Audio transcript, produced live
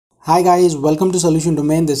Hi guys, welcome to Solution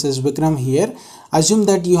Domain. This is Vikram here. Assume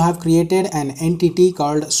that you have created an entity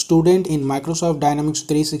called student in Microsoft Dynamics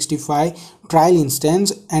 365 trial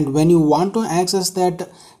instance, and when you want to access that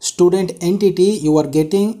student entity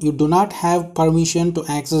you do not have permission to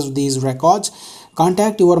access these records.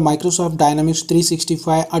 Contact your Microsoft Dynamics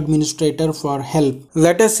 365 administrator for help.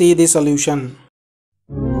 Let us see the solution.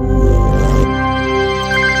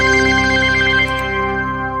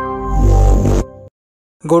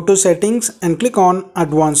 Go to settings and click on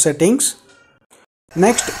advanced settings.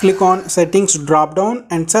 Next, click on settings drop down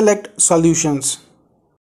and select solutions.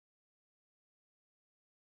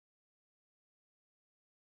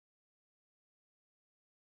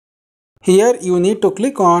 Here you need to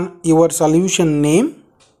click on your solution name.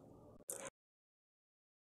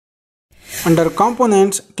 Under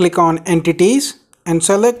components, click on entities and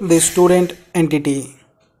select the student entity.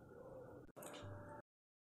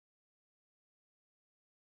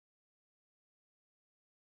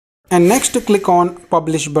 And next click on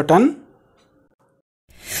publish button.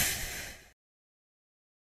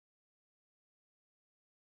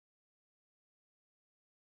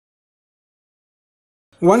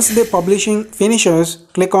 Once the publishing finishes,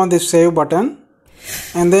 click on the save button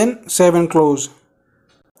and then save and close.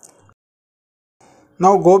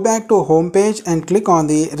 Now go back to home page and click on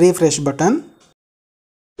the refresh button.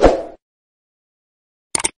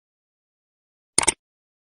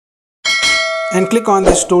 And click on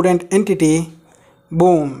the student entity.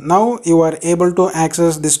 Boom, now you are able to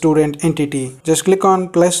access the student entity. Just click on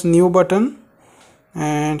plus new button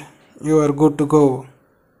and you are good to go.